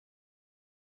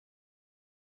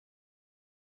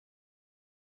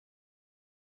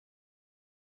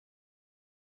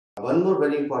One more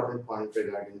very important point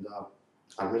regarding the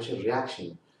armature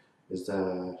reaction is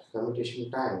the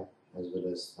commutation time as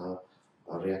well as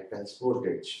reactance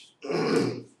voltage.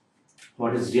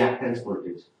 What is reactance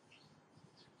voltage?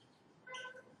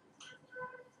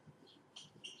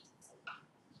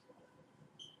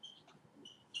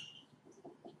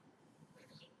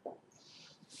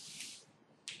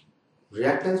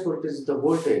 Reactance voltage is the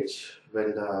voltage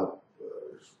when the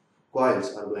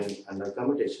coils are going under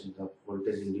commutation. The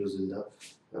voltage induced in the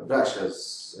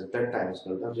brushes at that time is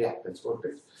called the reactance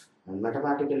voltage, and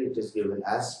mathematically it is given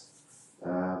as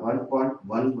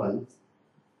 1.11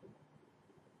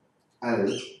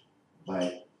 L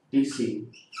by Tc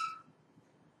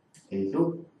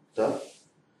into the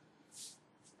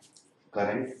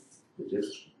current, which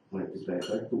is multiplied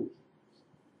by 2.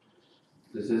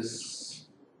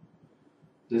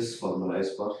 This formula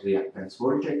is for reactance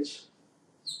voltage,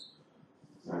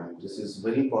 and this is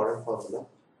very important formula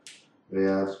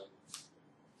where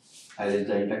L is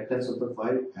the inductance of the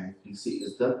coil and Tc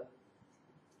is the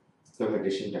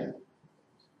commutation time.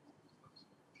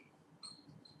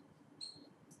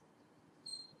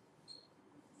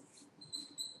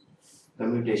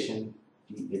 Commutation,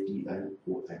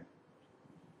 T-A-T-I-O-N,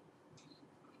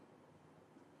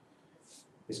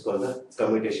 is called the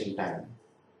commutation time.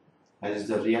 L is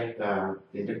the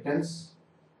inductance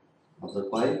of the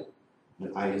coil,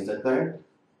 and I is the current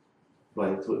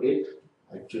flowing through it.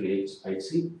 Actually, it's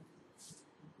IC,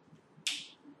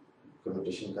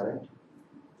 commutation current,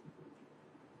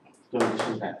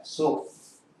 commutation time. So,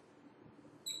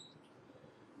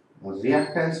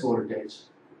 reactance voltage,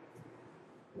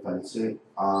 if I say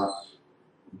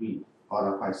RV,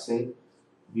 or if I say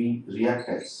V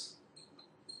reactance,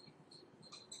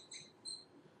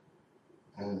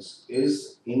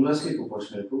 is inversely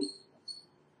proportional to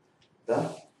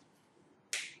the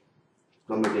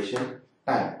commutation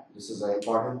time. This is an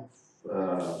important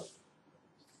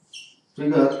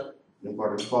figure,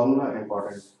 important formula,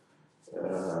 important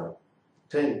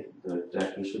thing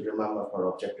that we should remember for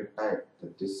objective type,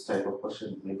 that this type of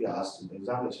question may be asked in the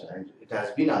examination, and it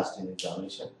has been asked in the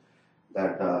examination,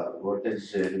 that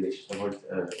voltage regulation,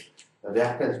 the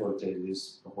reactance voltage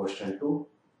is proportional to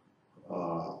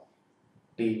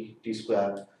T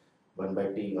square 1 by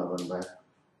T or 1 by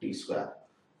T square.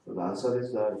 So the answer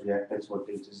is the reactance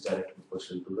voltage is directly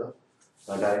proportional to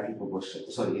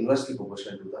the inversely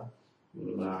proportional to the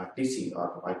Tc,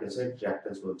 or I can say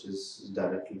reactance voltage is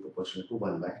directly proportional to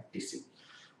 1 by Tc.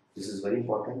 This is very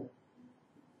important,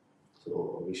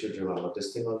 so we should remember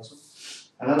this thing also.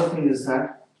 Another thing is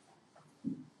that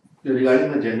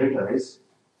regarding the generator is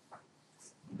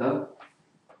the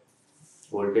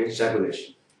voltage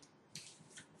regulation.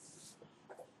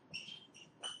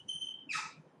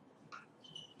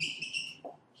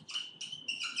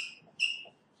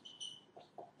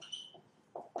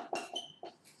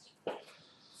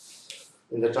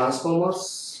 In the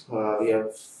transformers, we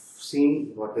have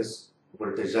seen what is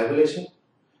voltage regulation.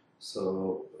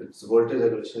 So its voltage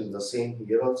regulation is the same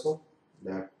here also,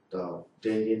 that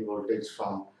change in voltage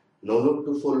from no load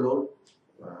to full load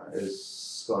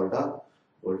is called the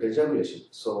voltage regulation.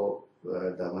 So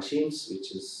the machines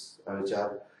which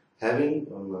are having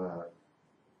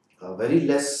a very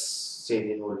less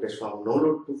change in voltage from no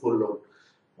load to full load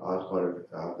are called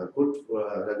the good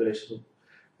regulations,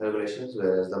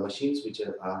 whereas the machines which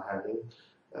are having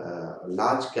a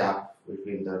large gap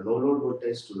between the no load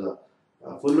voltage to the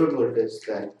full load voltage,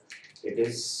 then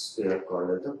they are called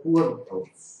as the poor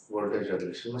voltage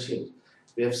regulation machines.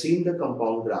 We have seen the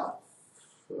compound graph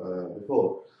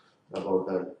before about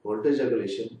the voltage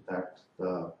regulation, that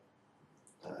the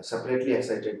separately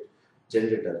excited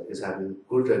generator is having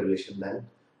good regulation than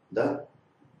the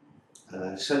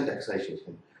shunt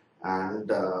excitation,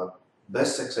 and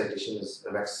best excitation is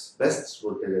best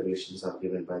voltage regulations are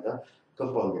given by the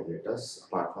compound generators,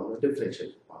 apart from the differential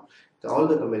compound. All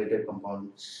the commutative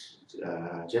compound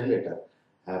generator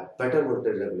have better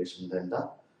voltage regulation than the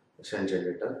shunt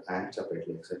generator and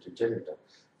separately excited generator.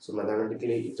 So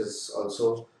mathematically it is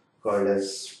also called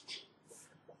as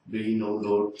V no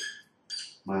load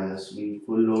minus V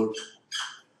full load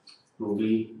to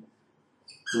V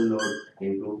full load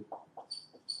into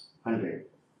 100.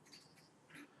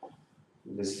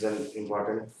 This is an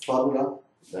important formula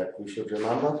that we should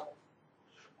remember.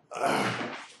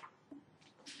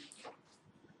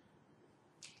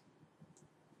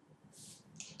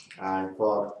 And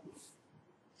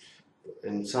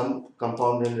in some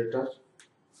compound generators,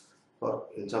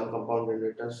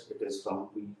 it is from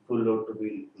V full load to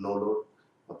V no load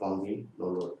upon V no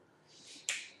load.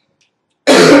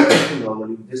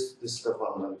 Normally this is the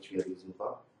formula which we are using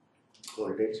for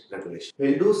voltage regulation.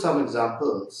 We'll do some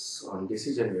examples on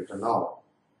DC generator now.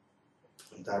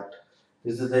 That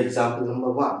this is the example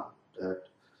number 1, that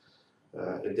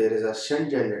if there is a shunt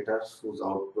generator whose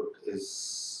output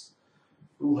is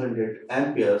 200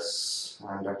 amperes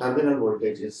and the terminal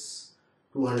voltage is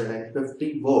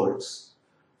 250 volts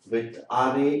with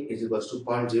RA is equals to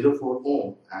 0.04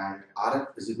 ohm and RF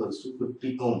is equals to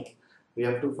 50 ohm. We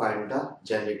have to find the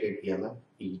generated EMF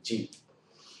EG.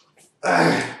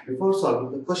 Before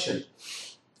solving the question,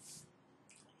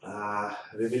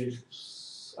 we will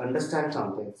understand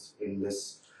something in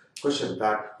this question,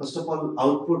 that first of all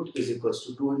output is equals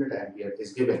to 200 ampere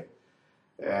is given.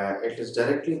 It is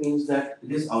directly means that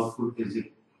this output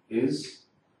is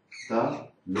the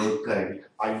load current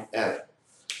IL.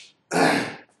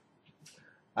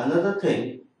 Another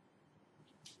thing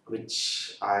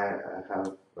which I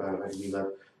have when we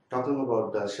were talking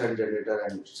about the shunt generator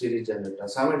and series generator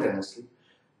simultaneously,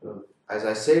 as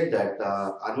I said that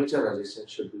armature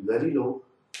resistance should be very low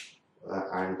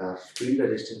and the field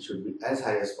resistance should be as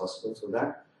high as possible, so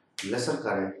that lesser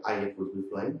current IF would be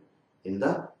flowing in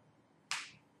the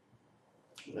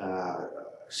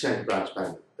shunt branch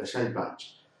panel, the shunt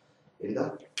branch in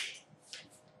the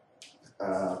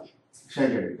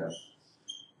shunt generator.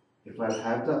 If I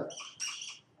have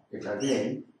it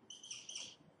again,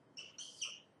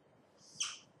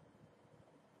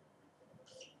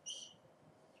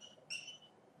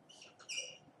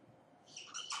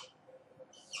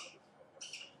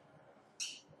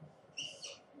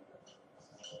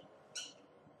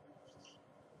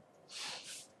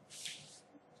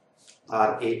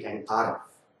 RA and RF.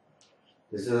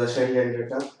 This is a shunt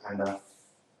generator and a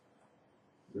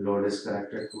load is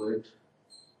connected to it.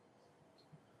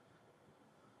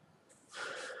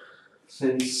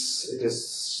 Since it is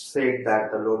said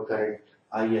that the load current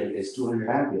IL is 200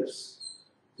 amperes,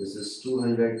 this is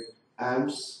 200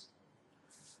 amps,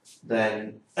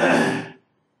 then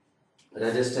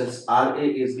resistance RA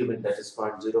is given, that is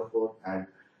 0.04, and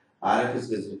RF is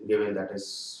given, that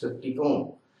is 50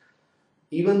 ohm.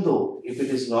 Even though if it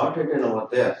is not written over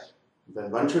there,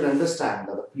 then one should understand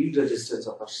that the field resistance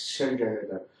of a shunt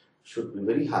generator should be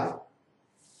very high.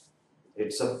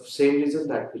 It's the same reason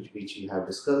that which we have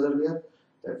discussed earlier,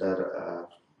 that the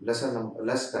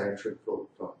less current should flow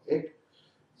from it,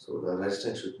 so the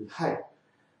resistance should be high.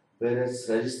 Whereas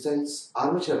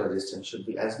armature resistance should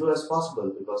be as low as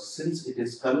possible, because since it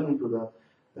is coming into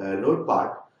the load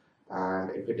part,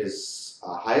 and if it is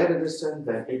a higher resistance,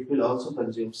 then it will also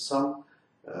consume some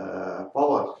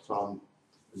power from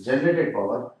generated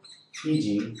power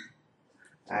EG,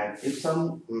 and if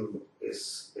a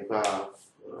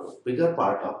bigger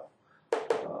part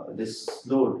of this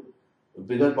load,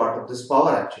 bigger part of this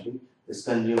power actually is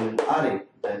consumed in RA,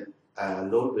 then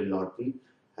load will not be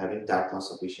having that much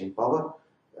sufficient power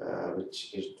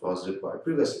which it was required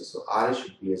previously. So RA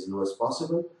should be as low as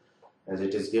possible, as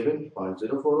it is given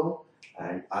 0.04 ohm,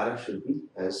 and RF should be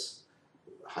as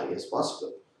high as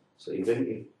possible. So even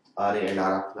if RA and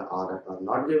RF are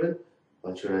not given,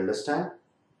 one should understand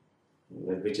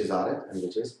which is RF and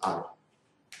which is RF.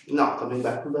 Now coming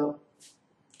back to the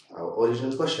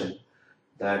original question,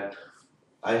 that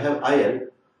I have IL,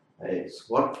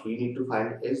 what we need to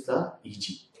find is the EG.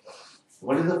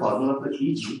 What is the formula for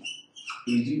EG?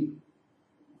 EG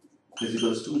is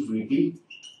equals to VT.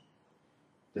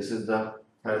 This is the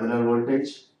terminal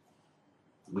voltage,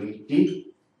 VT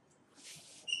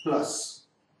plus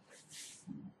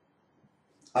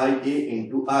IA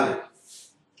into RA.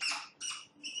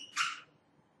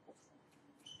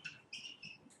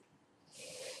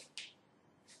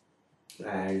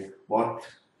 And what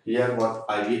IA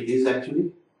is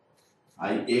actually?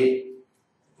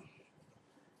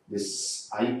 This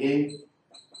IA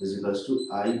is equals to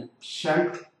I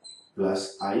shunt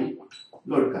plus I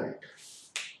load current.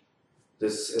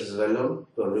 This is well known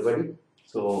to everybody.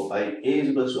 So IA is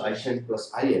equals to I shunt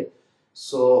plus IL.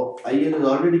 So IL is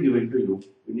already given to you.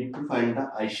 We need to find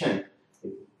the I shunt.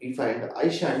 If we find the I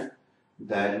shunt,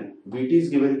 then VT is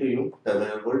given to you,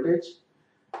 terminal voltage,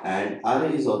 and RA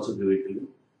is also given to you.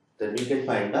 Then we can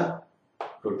find the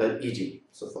total EG.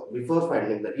 So before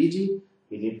finding the EG,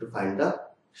 we need to find the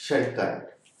shunt current.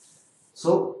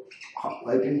 So how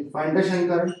I can find the shunt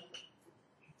current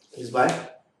is by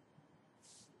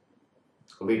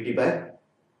VT by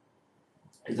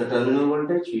is the terminal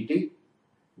voltage VT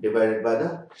divided by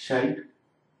the shunt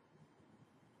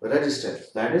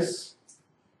resistance, that is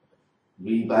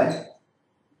V by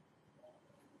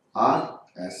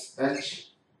RSH,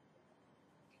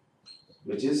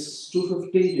 which is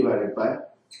 250 divided by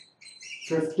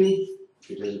 50,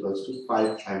 it is equals to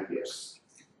 5 amperes.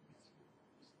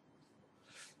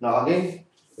 Now again,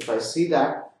 if I see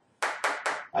that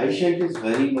I shunt is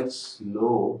very much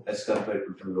low as compared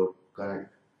to the load current.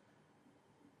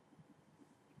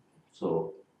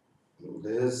 So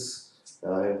this is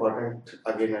important,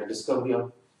 again, a discovery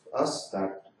of us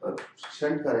that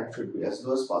shunt current should be as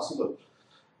low as possible.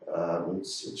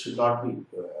 It should not be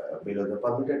below the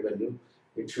permitted value.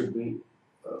 It should be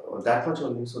that much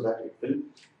only, so that it will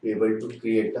be able to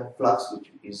create the flux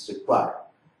which is required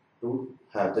to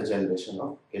have the generation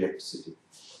of electricity.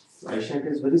 I shunt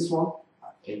is very small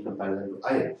in comparison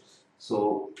to IA.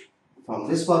 So from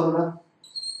this formula,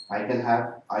 I can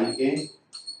have IA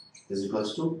is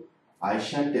equals to I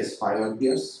shunt is 5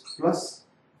 amperes plus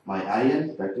my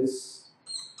IN, that is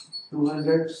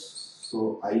 200.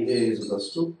 So IA is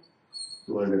equals to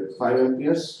 205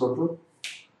 amperes total.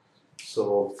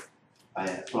 So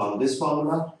from this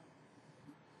formula,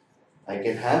 I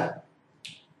can have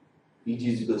VT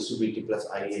is equals to VT plus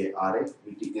IA RA.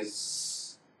 VT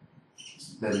is,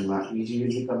 then my EG will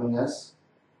be coming as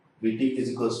VT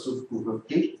is equals to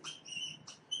 250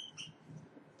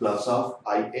 plus of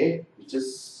IA, which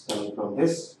is coming from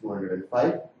this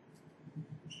 205,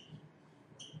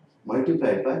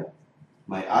 multiplied by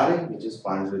my RA, which is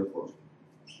 0.04.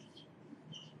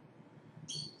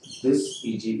 This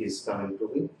EG is coming to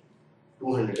be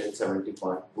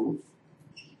 270.2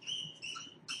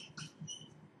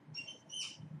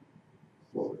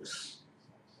 volts.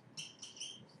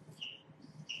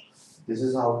 This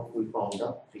is how we found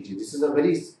the EG. This is a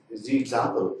very easy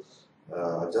example,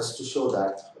 just to show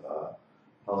that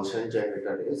how shunt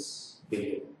generator is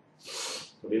behaving.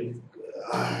 We'll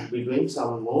be doing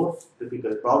some more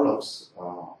difficult problems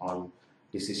on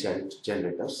DC shunt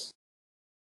generators.